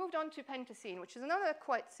we moved on to pentacene, which is another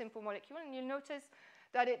quite simple molecule, and you'll notice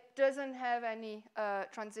that it doesn't have any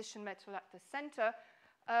transition metal at the center.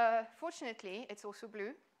 Fortunately, it's also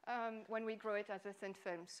blue when we grow it as a thin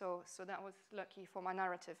film, so that was lucky for my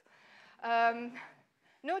narrative.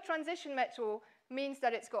 No transition metal means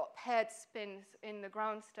that it's got paired spins in the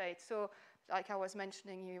ground state. So like I was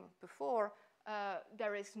mentioning you before,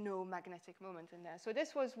 there is no magnetic moment in there. So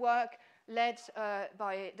this was work led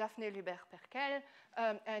by Daphne Lubert-Perkel,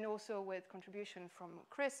 and also with contribution from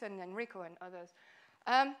Chris and Enrico and others.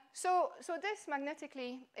 So this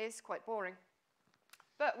magnetically is quite boring.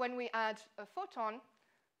 But when we add a photon,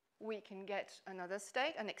 we can get another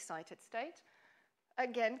state, an excited state.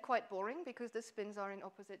 Again, quite boring because the spins are in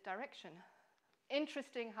opposite direction.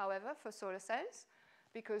 Interesting, however, for solar cells,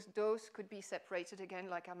 because those could be separated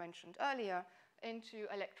again, like I mentioned earlier, into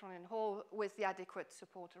electron and hole with the adequate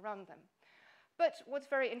support around them. But what's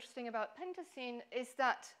very interesting about pentacene is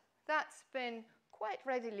that that spin quite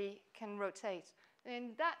readily can rotate.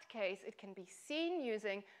 In that case, it can be seen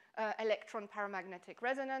using electron paramagnetic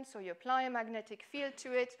resonance, so you apply a magnetic field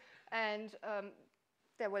to it, and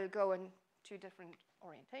they will go in two different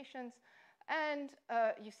orientations, and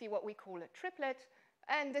you see what we call a triplet,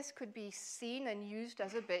 and this could be seen and used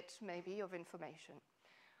as a bit, maybe, of information.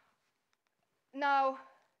 Now,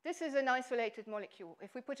 this is an isolated molecule.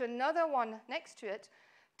 If we put another one next to it,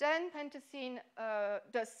 then pentacene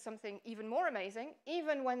does something even more amazing,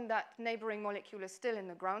 even when that neighboring molecule is still in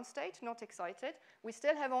the ground state, not excited. We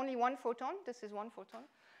still have only one photon. This is one photon.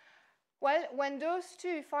 Well, when those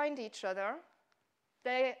two find each other,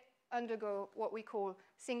 they undergo what we call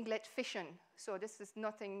singlet fission. So this is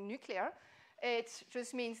nothing nuclear. It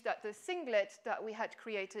just means that the singlet that we had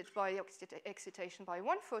created by excitation by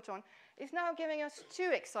one photon is now giving us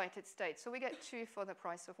two excited states. So we get two for the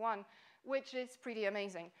price of one, which is pretty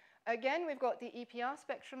amazing. Again, we've got the EPR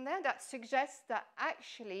spectrum there that suggests that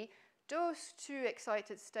actually those two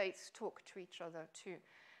excited states talk to each other too.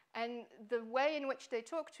 And the way in which they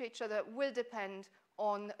talk to each other will depend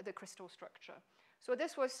on the crystal structure. So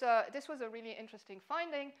this was a really interesting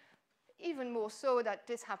finding, even more so that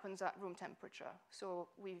this happens at room temperature. So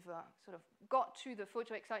we've sort of got to the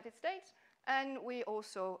photoexcited states, and we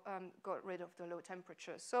also got rid of the low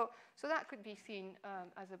temperatures. So that could be seen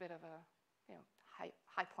as a bit of a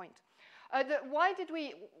high point. Why did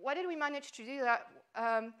we manage to do that?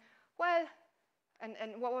 Well,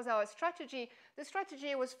 and what was our strategy? The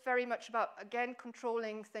strategy was very much about, again,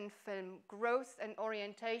 controlling thin film growth and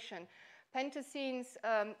orientation. Pentascenes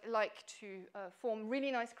like to form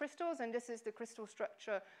really nice crystals, and this is the crystal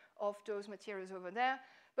structure of those materials over there.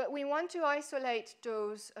 But we want to isolate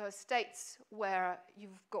those states where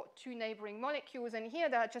you've got two neighboring molecules, and here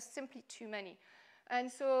there are just simply too many. And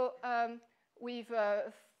so we've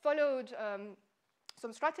followed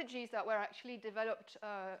some strategies that were actually developed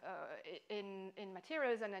in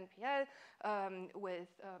materials and NPL with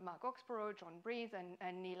Mark Oxborough, John Breeze,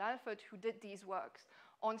 and Neil Alford, who did these works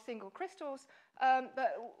on single crystals,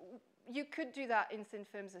 but you could do that in thin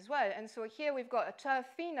films as well. And so here we've got a turf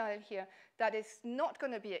phenyl here that is not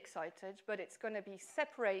going to be excited, but it's going to be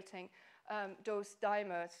separating those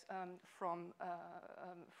dimers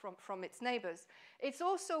from its neighbors. It's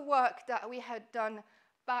also work that we had done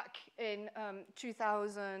back in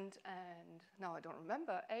 2000 and, now I don't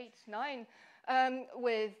remember, 8, 9,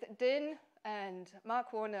 with Din and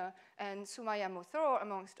Mark Warner and Sumaya Mothor,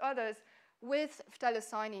 amongst others, with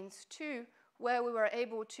phthalocyanines too, where we were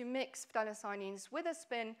able to mix phthalocyanines with a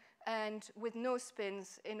spin and with no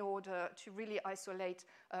spins in order to really isolate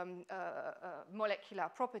molecular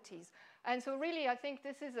properties. And so really, I think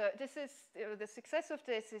the success of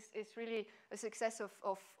this is really a success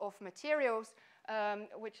of materials,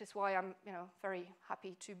 which is why I'm very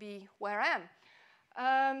happy to be where I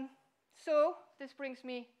am. So this brings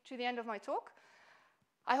me to the end of my talk.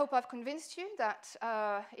 I hope I've convinced you that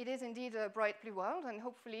it is indeed a bright blue world, and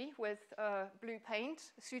hopefully with blue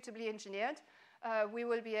paint, suitably engineered, we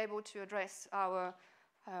will be able to address our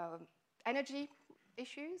energy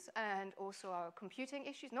issues and also our computing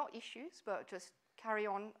issues, not issues, but just carry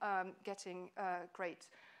on getting great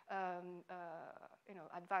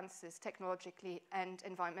advances technologically and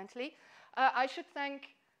environmentally. I should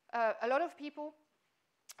thank a lot of people,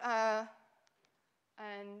 and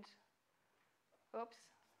oops,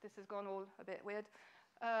 this has gone all a bit weird.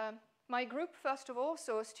 My group, first of all,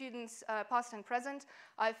 so students past and present.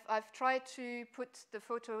 I've tried to put the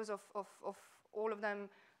photos of all of them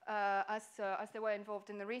as they were involved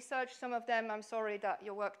in the research. Some of them, I'm sorry that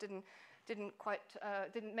your work didn't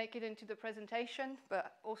make it into the presentation,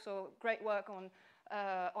 but also great work on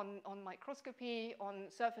microscopy, on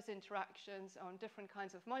surface interactions, on different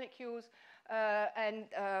kinds of molecules, and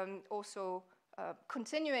also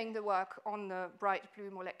continuing the work on the bright blue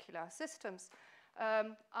molecular systems.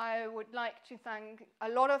 I would like to thank a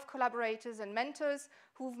lot of collaborators and mentors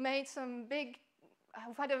who've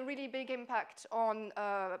had a really big impact on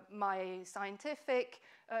my scientific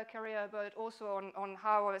career, but also on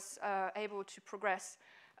how I was able to progress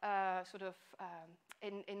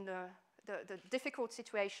in the difficult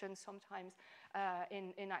situations sometimes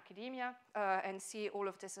in academia and see all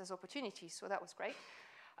of this as opportunities. So that was great.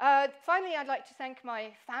 Finally, I'd like to thank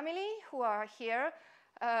my family who are here,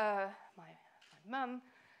 my mum,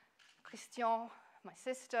 Christian, my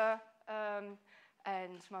sister,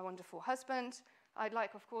 and my wonderful husband. I'd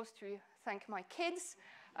like, of course, to thank my kids.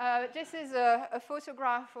 This is a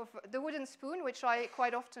photograph of the wooden spoon, which I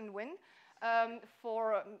quite often win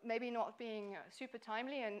for maybe not being super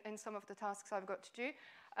timely in some of the tasks I've got to do.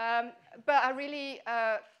 But I really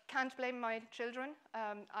can't blame my children.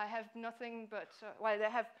 I have nothing but, well, they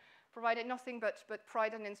have provided nothing but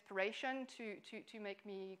pride and inspiration to make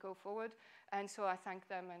me go forward. And so I thank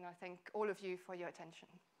them, and I thank all of you for your attention.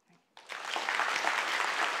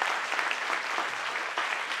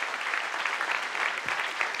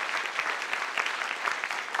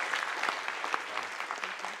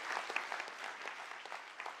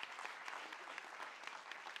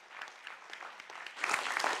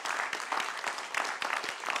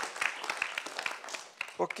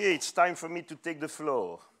 Okay, it's time for me to take the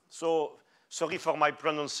floor. So, sorry for my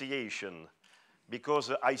pronunciation.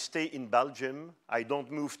 because I stay in Belgium. I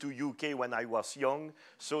don't move to UK when I was young,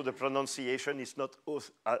 so the pronunciation is not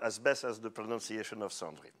as best as the pronunciation of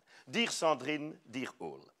Sandrine. Dear Sandrine, dear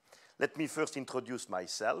all, let me first introduce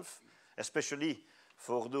myself, especially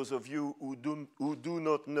for those of you who do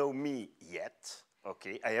not know me yet.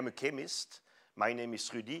 Okay, I am a chemist. My name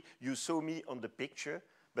is Rudy. You saw me on the picture,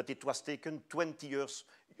 but it was taken 20 years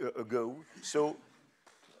ago, so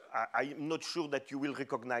I'm not sure that you will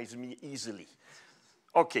recognize me easily.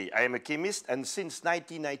 Okay, I am a chemist, and since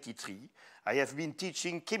 1993, I have been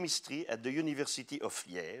teaching chemistry at the University of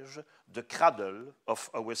Liège, the cradle of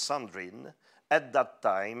our Sandrine, at that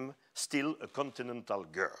time, still a continental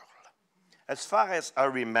girl. As far as I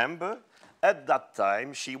remember, at that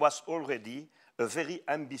time, she was already a very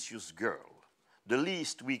ambitious girl. The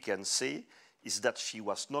least we can say is that she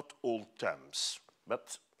was not all thumbs,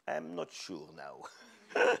 but I'm not sure now.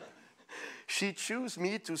 She chose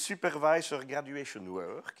me to supervise her graduation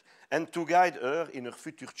work and to guide her in her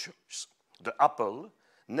future choice. The apple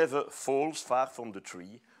never falls far from the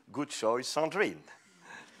tree. Good choice, Sandrine.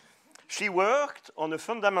 She worked on a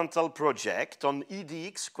fundamental project on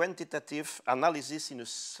EDX quantitative analysis in a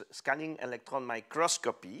scanning electron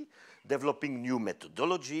microscopy, developing new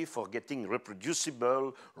methodology for getting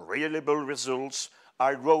reproducible, reliable results.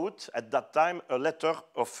 I wrote at that time a letter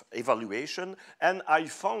of evaluation, and I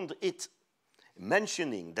found it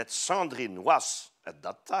mentioning that Sandrine was, at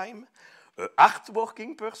that time, a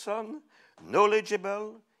hard-working person,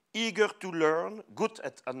 knowledgeable, eager to learn, good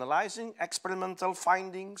at analyzing experimental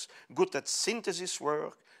findings, good at synthesis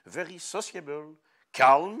work, very sociable,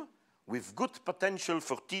 calm, with good potential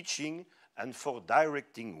for teaching and for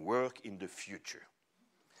directing work in the future.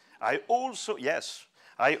 I also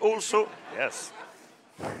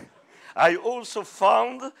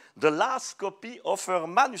found the last copy of her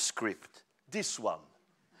manuscript, this one.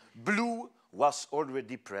 Blue was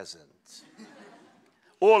already present.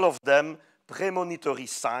 All of them premonitory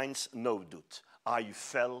signs, no doubt. I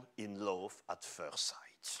fell in love at first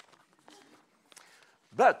sight.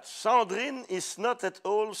 But Sandrine is not at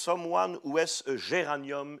all someone who has a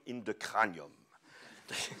geranium in the cranium.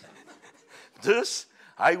 Thus,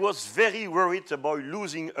 I was very worried about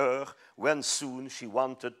losing her when soon she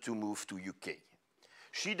wanted to move to UK.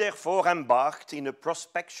 She therefore embarked in a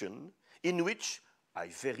prospection in which I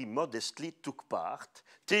very modestly took part,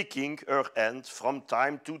 taking her hand from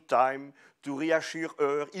time to time to reassure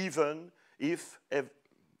her, even if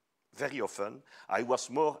very often I was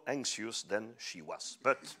more anxious than she was.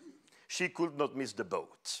 But she could not miss the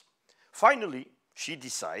boat. Finally, she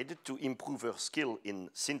decided to improve her skill in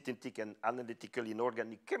synthetic and analytical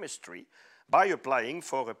inorganic chemistry by applying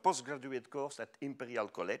for a postgraduate course at Imperial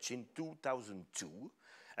College in 2002.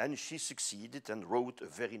 And she succeeded and wrote a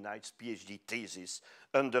very nice PhD thesis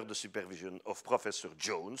under the supervision of Professor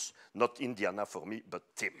Jones, not Indiana for me, but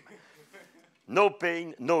Tim. No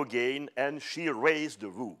pain, no gain, and she raised the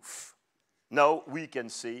roof. Now we can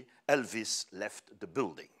say Elvis left the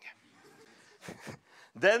building.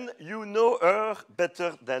 Then you know her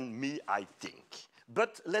better than me, I think.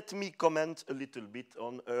 But let me comment a little bit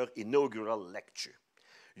on her inaugural lecture.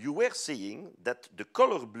 You were saying that the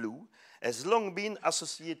color blue has long been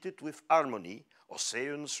associated with harmony,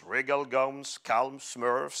 oceans, regal gowns, calm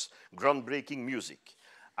smurfs, groundbreaking music.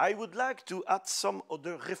 I would like to add some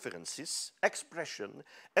other references, expression,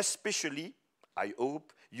 especially, I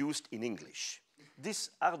hope, used in English.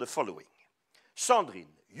 These are the following. Sandrine,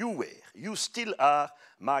 you still are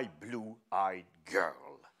my blue-eyed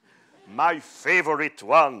girl. My favorite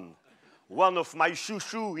one of my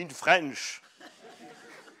chouchous in French.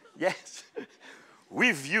 Yes,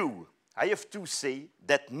 with you, I have to say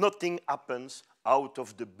that nothing happens out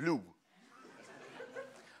of the blue.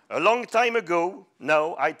 A long time ago,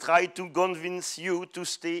 now, I tried to convince you to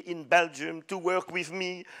stay in Belgium to work with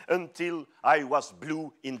me until I was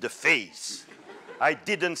blue in the face. I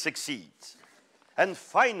didn't succeed. And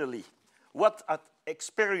finally, what I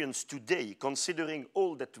experience today, considering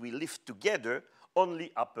all that we live together,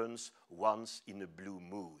 only happens once in a blue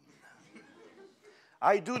moon.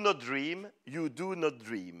 I do not dream, you do not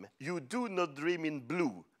dream. You do not dream in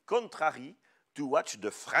blue, contrary to what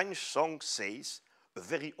the French song says, a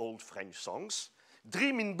very old French song,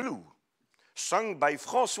 Dream in Blue, sung by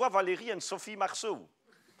François Valéry and Sophie Marceau.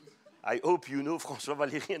 I hope you know François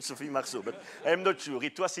Valéry and Sophie Marceau, but I'm not sure.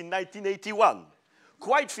 It was in 1981.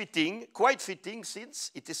 Quite fitting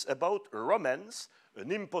since it is about a romance,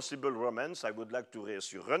 an impossible romance, I would like to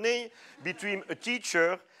reassure René, between a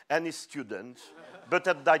teacher and his student, but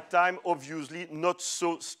at that time, obviously, not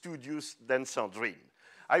so studious than Sandrine.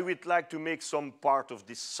 I would like to make some part of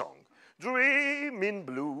this song. dream in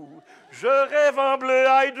blue. Je rêve en bleu,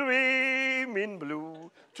 I dream in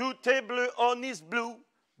blue. Tout est bleu, on is blue,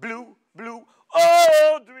 blue, blue.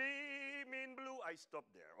 Oh, dream in blue. I stop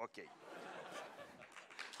there, okay.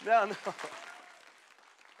 No, no.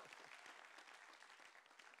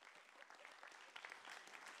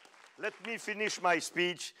 Let me finish my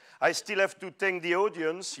speech. I still have to thank the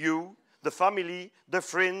audience, you, the family, the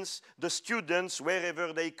friends, the students,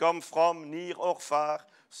 wherever they come from, near or far,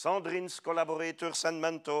 Sandrine's collaborators and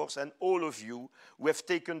mentors, and all of you who have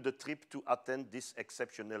taken the trip to attend this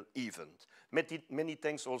exceptional event. Many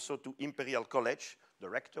thanks also to Imperial College, the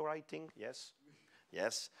rector, I think, yes,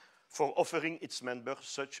 yes, for offering its members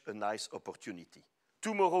such a nice opportunity.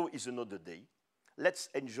 Tomorrow is another day. Let's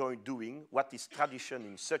enjoy doing what is tradition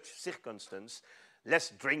in such circumstances.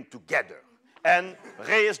 Let's drink together and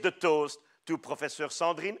raise the toast to Professor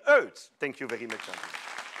Sandrine Heutz. Thank you very much, Sandrine.